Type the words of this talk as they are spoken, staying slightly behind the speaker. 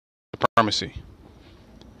supremacy.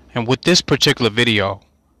 And with this particular video,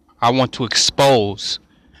 I want to expose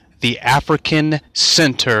the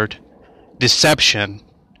African-centered deception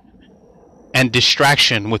and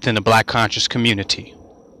distraction within the Black conscious community.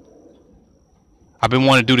 I've been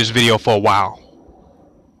wanting to do this video for a while.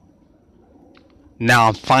 Now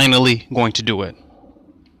I'm finally going to do it.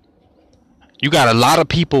 You got a lot of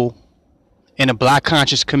people in the Black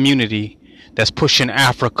conscious community that's pushing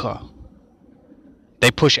Africa.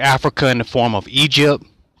 They push Africa in the form of Egypt,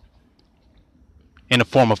 in the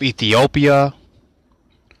form of Ethiopia.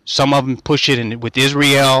 Some of them push it with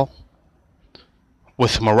Israel,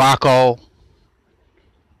 with Morocco.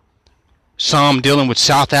 Some dealing with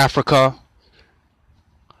South Africa,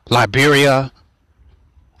 Liberia.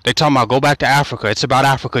 They talking about go back to Africa. It's about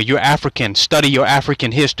Africa. You're African. Study your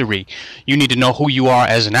African history. You need to know who you are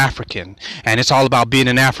as an African. And it's all about being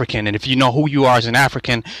an African. And if you know who you are as an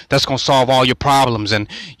African, that's going to solve all your problems. And,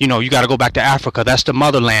 you know, you got to go back to Africa. That's the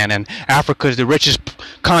motherland. And Africa is the richest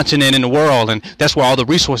continent in the world. And that's where all the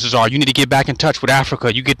resources are. You need to get back in touch with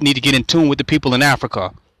Africa. You need to get in tune with the people in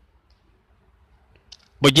Africa.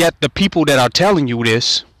 But yet the people that are telling you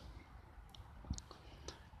this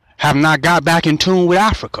have not got back in tune with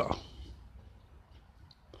Africa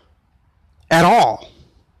at all,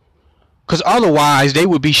 because otherwise they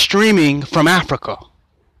would be streaming from Africa.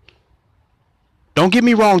 Don't get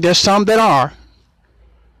me wrong, there's some that are.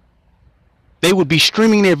 They would be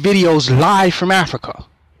streaming their videos live from Africa.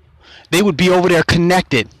 They would be over there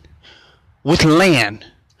connected with land,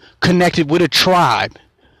 connected with a tribe,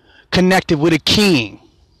 connected with a king.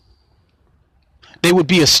 They would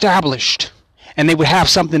be established. And they would have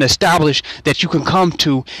something established that you can come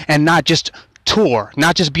to and not just tour,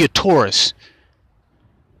 not just be a tourist.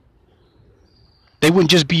 They wouldn't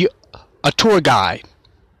just be a tour guide.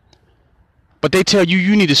 But they tell you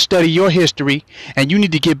you need to study your history and you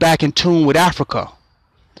need to get back in tune with Africa.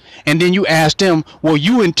 And then you ask them, well,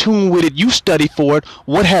 you in tune with it, you study for it,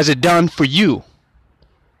 what has it done for you?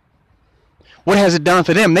 What has it done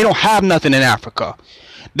for them? They don't have nothing in Africa.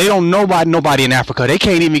 They don't know nobody in Africa. They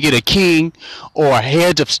can't even get a king or a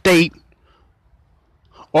heads of state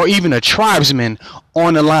or even a tribesman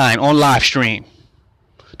on the line, on live stream,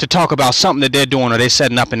 to talk about something that they're doing or they're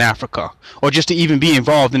setting up in Africa, or just to even be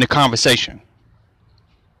involved in the conversation.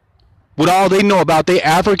 With all they know about their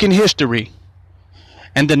African history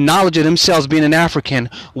and the knowledge of themselves being an African,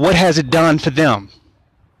 what has it done for them?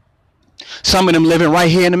 Some of them living right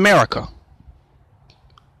here in America,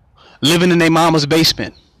 living in their mama's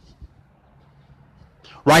basement,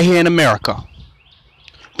 right here in America,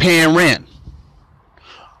 paying rent,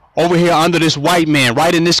 over here under this white man,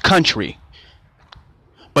 right in this country.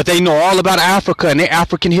 But they know all about Africa and their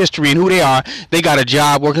African history and who they are. They got a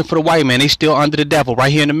job working for the white man. They still under the devil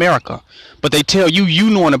right here in America. But they tell you,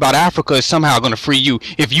 you knowing about Africa is somehow going to free you.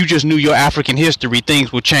 If you just knew your African history,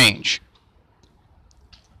 things would change.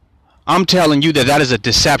 I'm telling you that that is a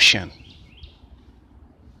deception.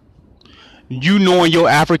 You knowing your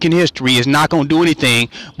African history is not going to do anything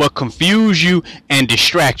but confuse you and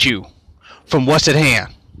distract you from what's at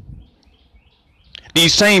hand.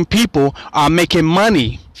 These same people are making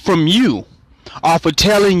money from you off of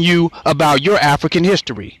telling you about your African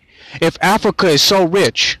history. If Africa is so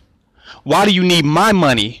rich, why do you need my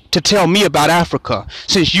money to tell me about Africa?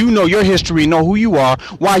 Since you know your history, know who you are,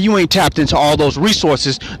 why you ain't tapped into all those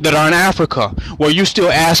resources that are in Africa, where you're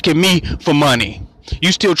still asking me for money?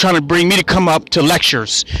 You still trying to bring me to come up to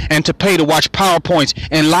lectures and to pay to watch PowerPoints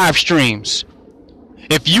and live streams.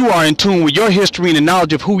 If you are in tune with your history and the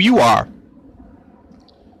knowledge of who you are,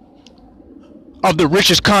 of the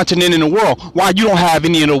richest continent in the world, why you don't have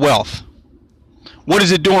any of the wealth? What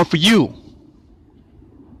is it doing for you?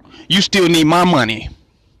 You still need my money.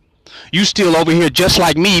 You still over here just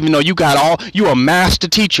like me, even though you a master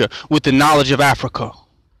teacher with the knowledge of Africa.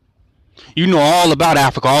 You know all about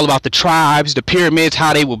Africa, all about the tribes, the pyramids,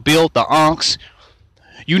 how they were built, the Ankhs.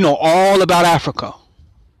 You know all about Africa.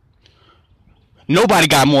 Nobody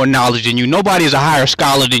got more knowledge than you. Nobody is a higher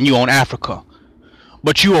scholar than you on Africa.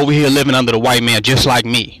 But you over here living under the white man just like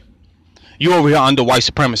me. You over here under white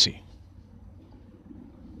supremacy.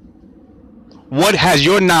 What has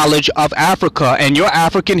your knowledge of Africa and your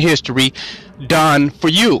African history done for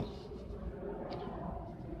you?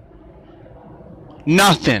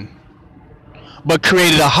 Nothing. But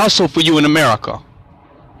created a hustle for you in America.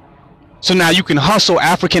 So now you can hustle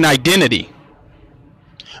African identity,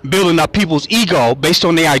 building up people's ego based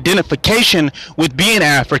on their identification with being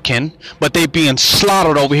African, but they being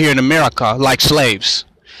slaughtered over here in America like slaves.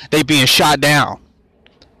 They being shot down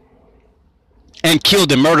and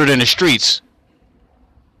killed and murdered in the streets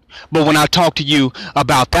But when I talk to you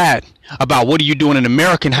about that, about what are you doing in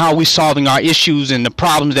America and how are we solving our issues and the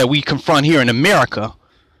problems that we confront here in America,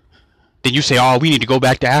 then you say, oh, we need to go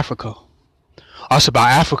back to Africa. Us about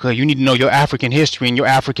Africa, you need to know your African history and your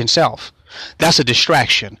African self. That's a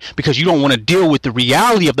distraction, because you don't want to deal with the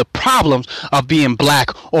reality of the problems of being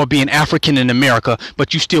black or being African in America,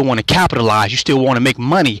 but you still want to capitalize. You still want to make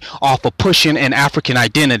money off of pushing an African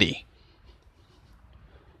identity.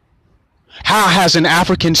 How has an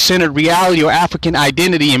African-centered reality or African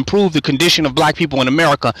identity improved the condition of black people in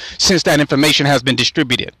America since that information has been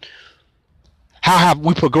distributed? How have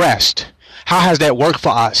we progressed? How has that worked for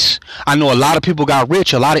us? I know a lot of people got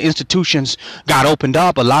rich. A lot of institutions got opened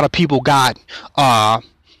up. A lot of people got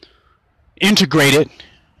integrated.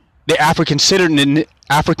 The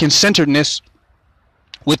African-centeredness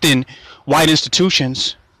within white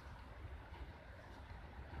institutions,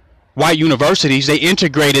 white universities. They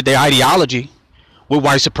integrated their ideology with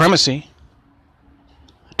white supremacy.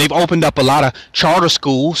 They've opened up a lot of charter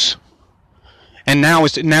schools. And now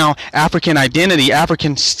African identity,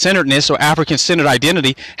 African-centeredness or African-centered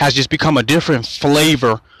identity has just become a different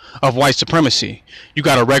flavor of white supremacy. You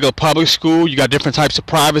got a regular public school, you got different types of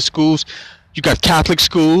private schools, you got Catholic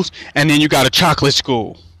schools, and then you got a chocolate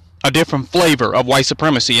school. A different flavor of white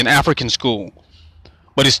supremacy, an African school.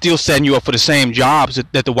 But it's still setting you up for the same jobs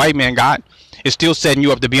that the white man got. It's still setting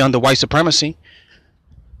you up to be under white supremacy.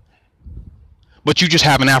 But you just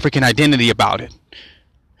have an African identity about it.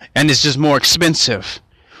 And it's just more expensive.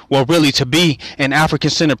 Well, really, to be an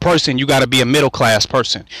African-centered person, you got to be a middle-class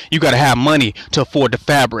person. You got to have money to afford the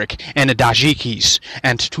fabric and the dashikis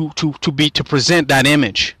and to present that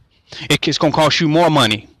image. It's going to cost you more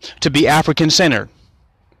money to be African-centered.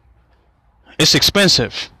 It's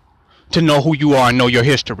expensive to know who you are and know your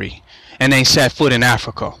history and ain't set foot in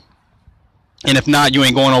Africa. And if not, you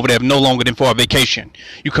ain't going over there no longer than for a vacation.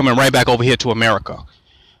 You coming right back over here to America.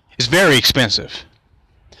 It's very expensive.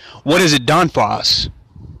 What has it done for us?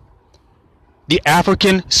 The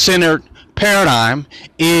African-centered paradigm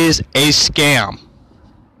is a scam.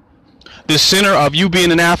 The center of you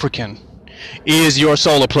being an African is your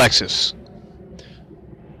solar plexus.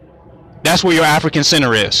 That's where your African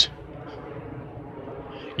center is.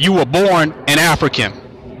 You were born an African.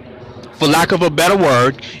 For lack of a better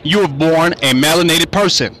word, you were born a melanated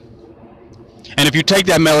person. And if you take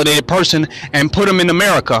that melanated person and put them in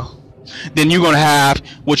America, then you're going to have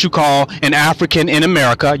what you call an African in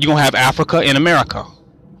America. You're going to have Africa in America.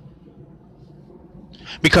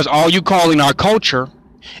 Because all you calling our culture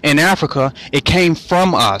in Africa, it came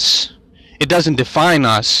from us. It doesn't define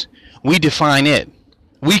us. We define it.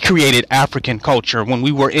 We created African culture when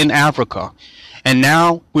we were in Africa. And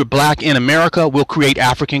now we're black in America. We'll create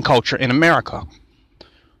African culture in America.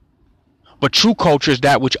 But true culture is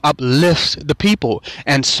that which uplifts the people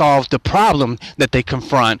and solves the problem that they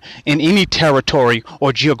confront in any territory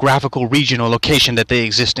or geographical region or location that they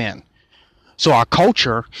exist in. So our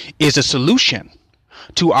culture is a solution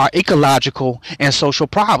to our ecological and social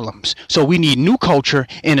problems. So we need new culture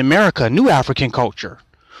in America, new African culture,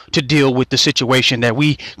 to deal with the situation that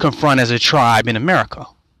we confront as a tribe in America.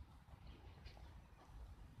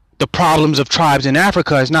 The problems of tribes in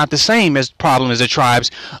Africa is not the same as problems as the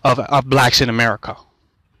tribes of blacks in America.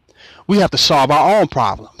 We have to solve our own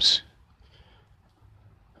problems.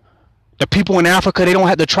 The people in Africa,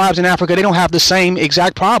 the tribes in Africa, they don't have the same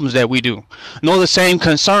exact problems that we do, nor the same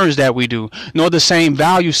concerns that we do, nor the same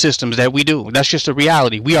value systems that we do. That's just a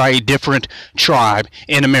reality. We are a different tribe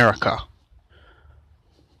in America.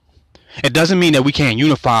 It doesn't mean that we can't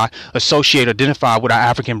unify, associate, identify with our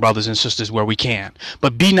African brothers and sisters where we can.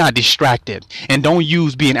 But be not distracted, and don't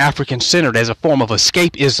use being African-centered as a form of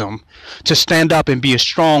escapism to stand up and be a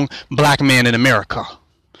strong black man in America.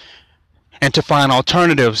 And to find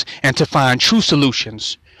alternatives and to find true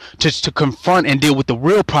solutions to confront and deal with the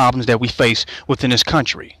real problems that we face within this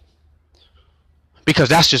country. Because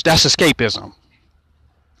that's escapism.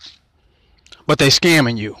 But they're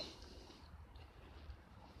scamming you.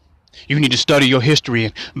 You need to study your history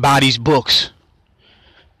and buy these books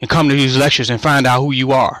and come to these lectures and find out who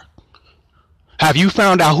you are. Have you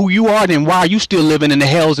found out who you are? Then why are you still living in the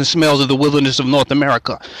hells and smells of the wilderness of North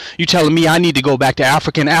America? You telling me I need to go back to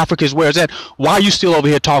Africa, and Africa is where it's at? Why are you still over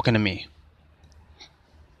here talking to me?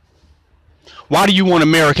 Why do you want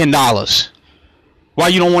American dollars? Why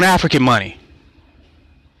you don't want African money?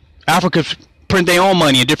 Africa print their own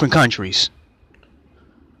money in different countries.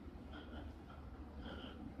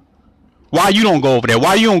 Why you don't go over there?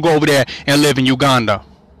 Why you don't go over there and live in Uganda?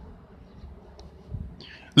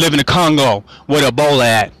 Live in the Congo where the Ebola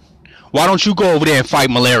at? Why don't you go over there and fight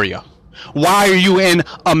malaria? Why are you in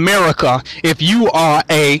America if you are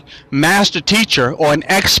a master teacher or an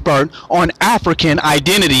expert on African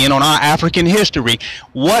identity and on our African history?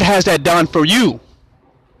 What has that done for you?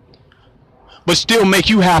 But still make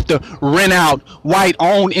you have to rent out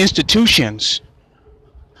white-owned institutions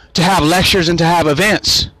to have lectures and to have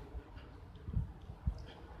events.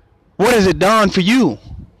 What has it done for you?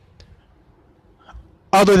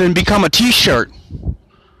 Other than become a t-shirt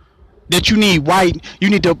that you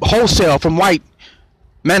need to wholesale from white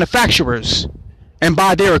manufacturers and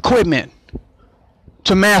buy their equipment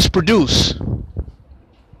to mass produce.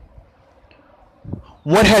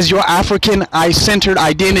 What has your African-centered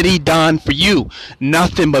identity done for you?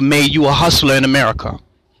 Nothing but made you a hustler in America.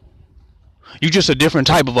 You're just a different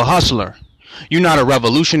type of a hustler. You're not a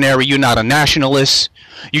revolutionary. You're not a nationalist.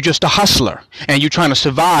 You're just a hustler. And you're trying to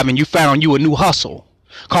survive, and you found you a new hustle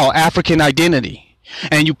called African identity.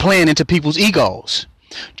 And you playing into people's egos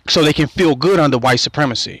so they can feel good under white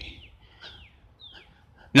supremacy.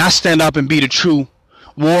 Not stand up and be the true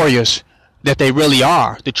warriors that they really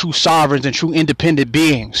are, the true sovereigns and true independent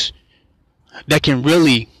beings that can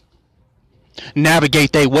really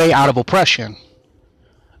navigate their way out of oppression.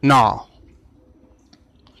 No.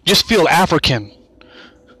 Just feel African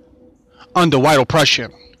under white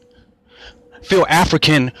oppression. Feel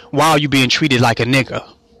African while you're being treated like a nigger.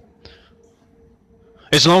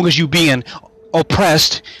 As long as you being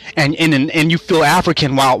oppressed and you feel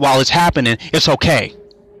African while it's happening, it's okay.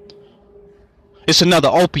 It's another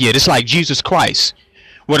opiate. It's like Jesus Christ,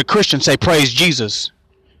 where the Christians say praise Jesus.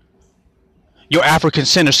 Your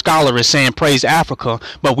African-centered scholar is saying praise Africa,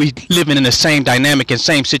 but we living in the same dynamic and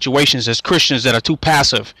same situations as Christians that are too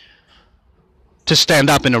passive to stand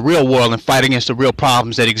up in the real world and fight against the real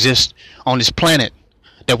problems that exist on this planet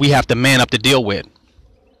that we have to man up to deal with.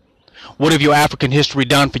 What have your African history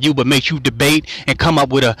done for you but makes you debate and come up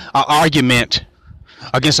with an argument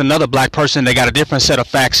against another black person that got a different set of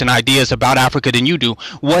facts and ideas about Africa than you do?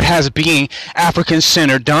 What has being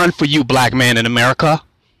African-centered done for you, black man in America?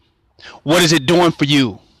 What is it doing for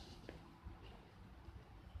you?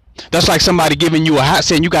 That's like somebody giving you a house,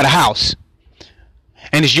 saying you got a house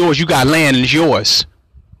and it's yours. You got land and it's yours,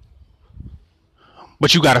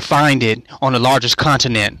 but you got to find it on the largest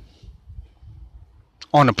continent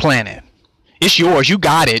on the planet. It's yours. You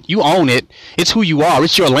got it. You own it. It's who you are.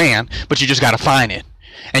 It's your land, but you just got to find it.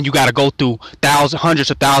 And you got to go through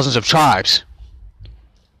hundreds of thousands of tribes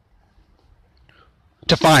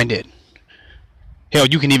to find it. Hell,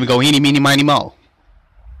 you can even go eeny, meeny, miny, mo.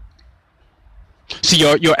 See,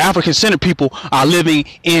 your African-centered people are living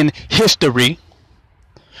in history,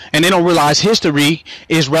 and they don't realize history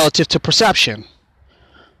is relative to perception.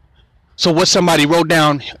 So what somebody wrote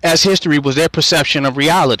down as history was their perception of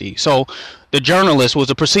reality. So the journalist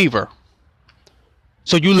was a perceiver.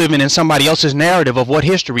 So you living in somebody else's narrative of what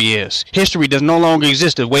history is. History does no longer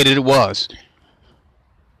exist the way that it was.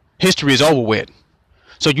 History is over with.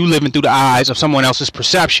 So you living through the eyes of someone else's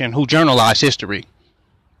perception who journalized history.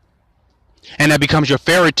 And that becomes your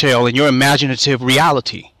fairy tale and your imaginative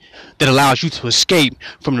reality that allows you to escape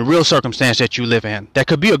from the real circumstance that you live in. That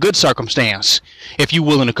could be a good circumstance if you're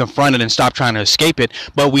willing to confront it and stop trying to escape it.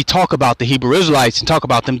 But we talk about the Hebrew Israelites and talk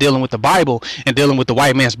about them dealing with the Bible and dealing with the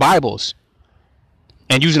white man's Bibles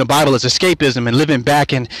and using the Bible as escapism and living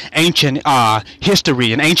back in ancient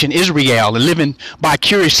history and ancient Israel and living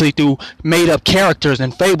vicariously through made-up characters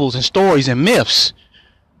and fables and stories and myths.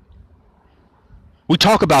 We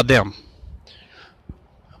talk about them.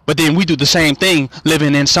 But then we do the same thing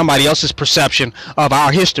living in somebody else's perception of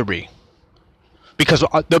our history. Because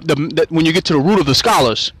when you get to the root of the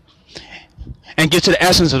scholars and get to the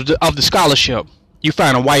essence of the scholarship, you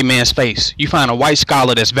find a white man's face. You find a white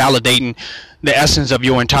scholar that's validating the essence of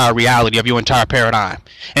your entire reality, of your entire paradigm.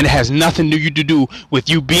 And it has nothing to do with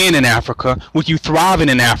you being in Africa, with you thriving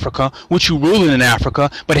in Africa, with you ruling in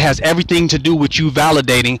Africa, but it has everything to do with you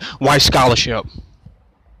validating white scholarship.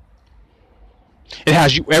 It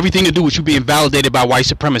has everything to do with you being validated by white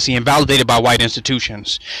supremacy and validated by white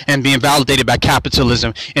institutions and being validated by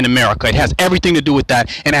capitalism in America. It has everything to do with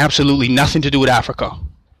that and absolutely nothing to do with Africa.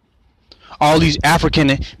 All these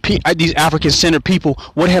African-centered people,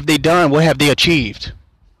 what have they done? What have they achieved?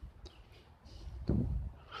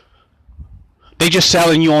 They just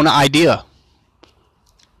selling you on the idea.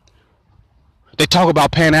 They talk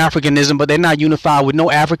about Pan-Africanism, but they're not unified with no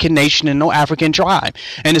African nation and no African tribe.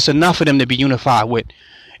 And it's enough of them to be unified with.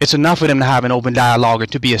 It's enough of them to have an open dialogue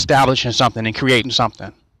and to be establishing something and creating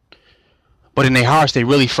something. But in their hearts, they're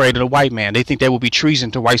really afraid of the white man. They think there will be treason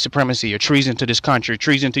to white supremacy or treason to this country,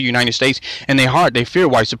 treason to the United States. In their heart, they fear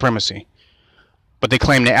white supremacy. But they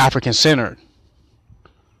claim they're African-centered.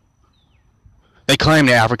 They claim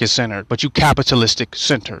they're African-centered, but you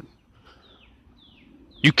capitalistic-centered.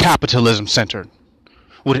 You capitalism-centered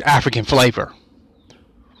with an African flavor.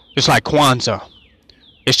 It's like Kwanzaa.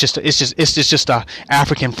 It's just a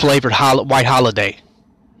African flavored white holiday.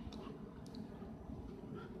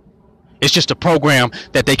 It's just a program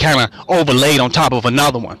that they kind of overlaid on top of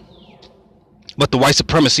another one. But the white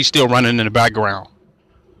supremacy still running in the background.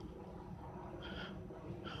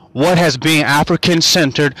 What has being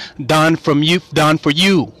African-centered done for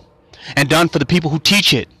you, and done for the people who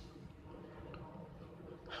teach it?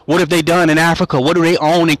 What have they done in Africa? What do they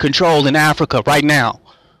own and control in Africa right now?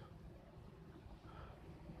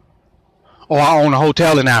 Or I own a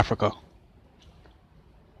hotel in Africa.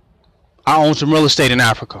 I own some real estate in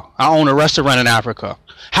Africa. I own a restaurant in Africa.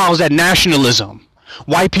 How is that nationalism?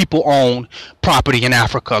 White people own property in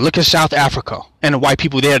Africa. Look at South Africa, and the white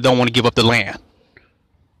people there don't want to give up the land.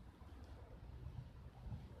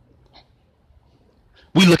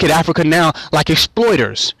 We look at Africa now like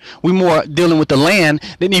exploiters. We're more dealing with the land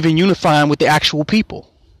than even unifying with the actual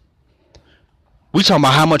people. We talking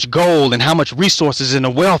about how much gold and how much resources and the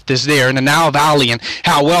wealth is there in the Nile Valley, and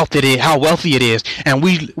how wealthy it is. And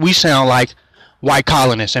we sound like white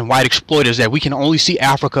colonists and white exploiters, that we can only see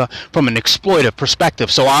Africa from an exploitive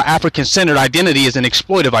perspective. So our African-centered identity is an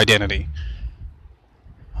exploitive identity.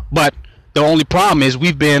 But the only problem is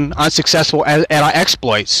we've been unsuccessful at our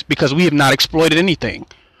exploits, because we have not exploited anything.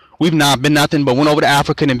 We've not been nothing but went over to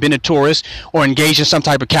Africa and been a tourist or engaged in some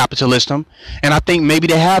type of capitalism. And I think maybe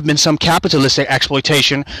there have been some capitalistic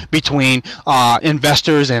exploitation between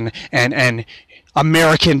investors and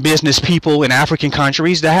American business people in African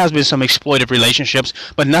countries. There has been some exploitive relationships,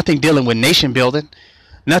 but nothing dealing with nation building,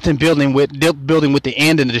 nothing building with the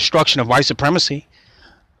end and the destruction of white supremacy.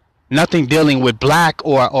 Nothing dealing with black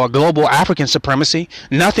or global African supremacy.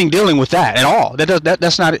 Nothing dealing with that at all.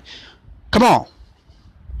 That's not it. Come on.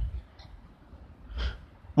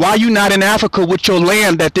 Why are you not in Africa with your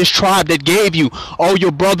land that this tribe that gave you? All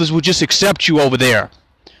your brothers will just accept you over there.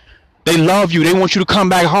 They love you. They want you to come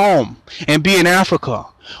back home and be in Africa.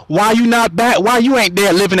 Why are you not back? Why you ain't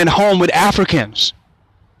there living at home with Africans?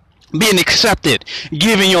 Being accepted,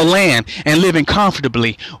 giving your land and living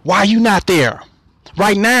comfortably. Why are you not there?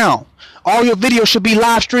 Right now, all your videos should be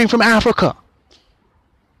live streamed from Africa.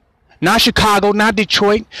 Not Chicago, not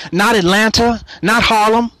Detroit, not Atlanta, not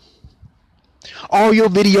Harlem. All your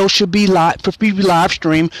videos should be live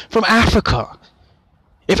streamed from Africa.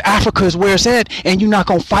 If Africa is where it's at, and you're not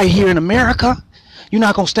going to fight here in America, you're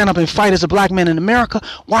not going to stand up and fight as a black man in America,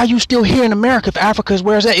 why are you still here in America if Africa is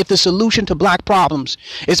where it's at? If the solution to black problems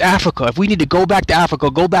is Africa, if we need to go back to Africa,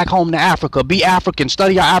 go back home to Africa, be African,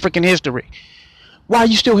 study our African history, why are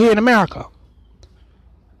you still here in America?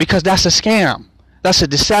 Because that's a scam. That's a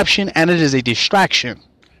deception, and it is a distraction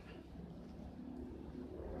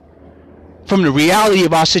from the reality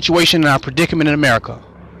of our situation and our predicament in America.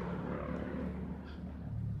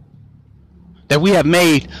 That we have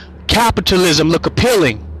made capitalism look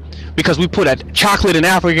appealing because we put a chocolate and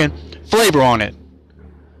African flavor on it,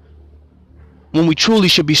 when we truly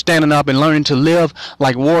should be standing up and learning to live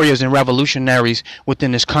like warriors and revolutionaries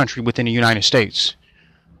within this country, within the United States.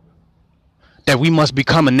 That we must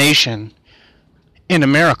become a nation in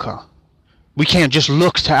America. We can't just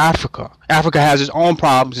look to Africa. Africa has its own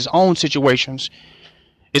problems, its own situations,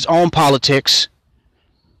 its own politics,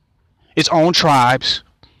 its own tribes.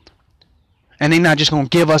 And they're not just going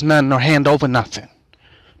to give us nothing or hand over nothing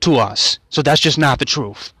to us. So that's just not the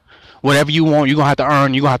truth. Whatever you want, you're going to have to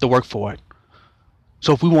earn, you're going to have to work for it.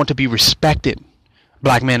 So if we want to be respected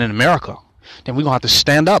black men in America, then we're going to have to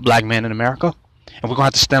stand up, black men in America. And we're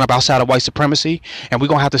going to have to stand up outside of white supremacy. And we're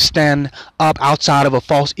going to have to stand up outside of a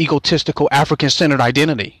false, egotistical, African-centered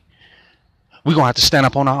identity. We're going to have to stand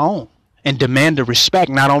up on our own and demand the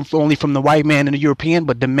respect, not only from the white man and the European,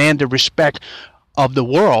 but demand the respect of the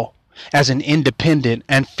world as an independent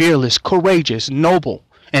and fearless, courageous, noble,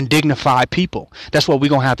 and dignified people. That's what we're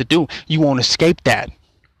going to have to do. You won't escape that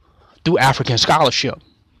through African scholarship.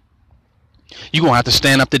 You're going to have to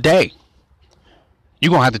stand up today. You're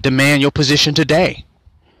going to have to demand your position today.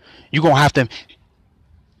 You're going to have to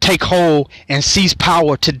take hold and seize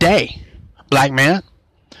power today, black man,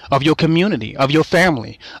 of your community, of your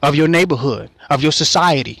family, of your neighborhood, of your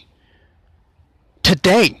society.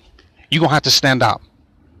 Today, you're going to have to stand up.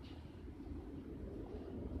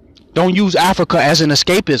 Don't use Africa as an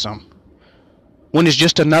escapism when it's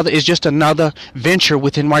just another venture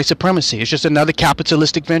within white supremacy. It's just another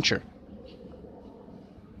capitalistic venture.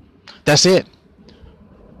 That's it.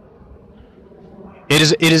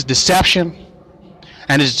 It is deception,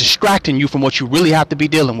 and it is distracting you from what you really have to be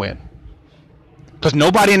dealing with. Because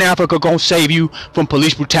nobody in Africa gonna save you from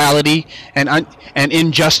police brutality and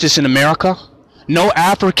injustice in America. No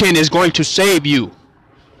African is going to save you.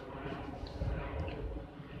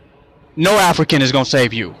 No African is gonna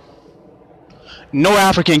save you. No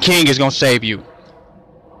African king is gonna save you.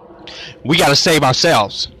 We gotta save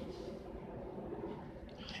ourselves.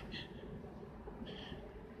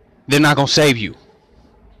 They're not gonna save you.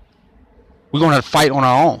 We're gonna have to fight on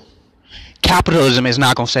our own. Capitalism is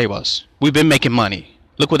not gonna save us. We've been making money.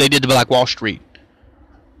 Look what they did to Black Wall Street.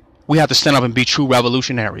 We have to stand up and be true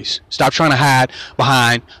revolutionaries. Stop trying to hide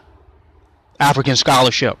behind African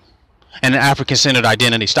scholarship and an African-centered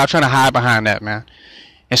identity. Stop trying to hide behind that, man.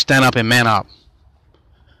 And stand up and man up.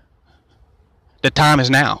 The time is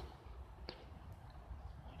now.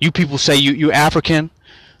 You people say you're African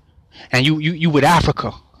and you with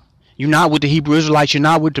Africa. You're not with the Hebrew Israelites. You're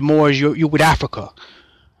not with the Moors. You're with Africa.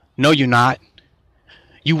 No, you're not.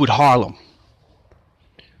 You with Harlem.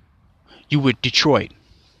 You with Detroit.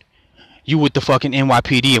 You with the fucking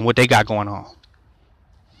NYPD and what they got going on.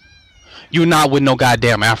 You're not with no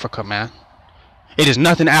goddamn Africa, man. It is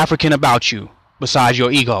nothing African about you besides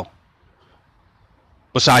your ego.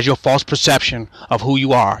 Besides your false perception of who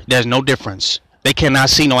you are. There's no difference. They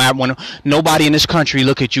cannot see no African. Nobody in this country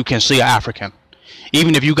look at you can see an African.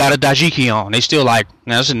 Even if you got a dashiki on, they still like,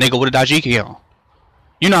 now that's a nigga with a dashiki on.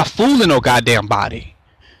 You're not fooling no goddamn body.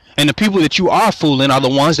 And the people that you are fooling are the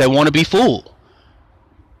ones that want to be fooled.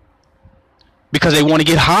 Because they want to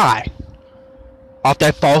get high off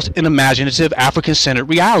that false and imaginative African-centered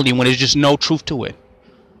reality when there's just no truth to it.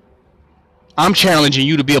 I'm challenging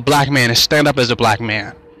you to be a black man and stand up as a black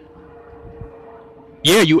man.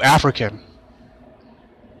 Yeah, you African.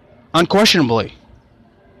 Unquestionably.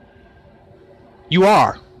 You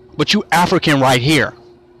are. But you African right here.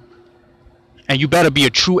 And you better be a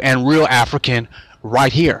true and real African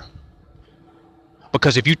right here.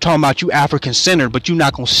 Because if you're talking about you African-centered, but you're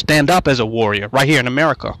not going to stand up as a warrior right here in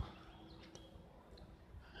America,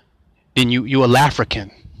 then you a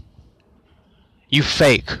Lafrican. You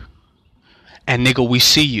fake. And nigga, we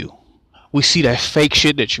see you. We see that fake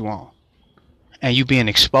shit that you on. And you being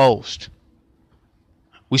exposed.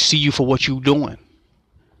 We see you for what you doing.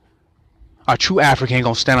 A true African ain't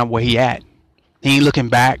gonna stand up where he at. He ain't looking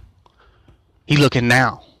back. He looking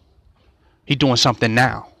now. He doing something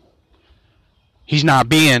now. He's not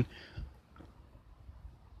being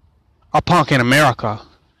a punk in America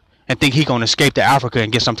and think he gonna escape to Africa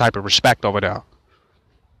and get some type of respect over there.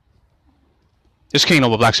 It's King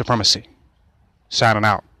Noble Black Supremacy. Signing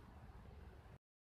out.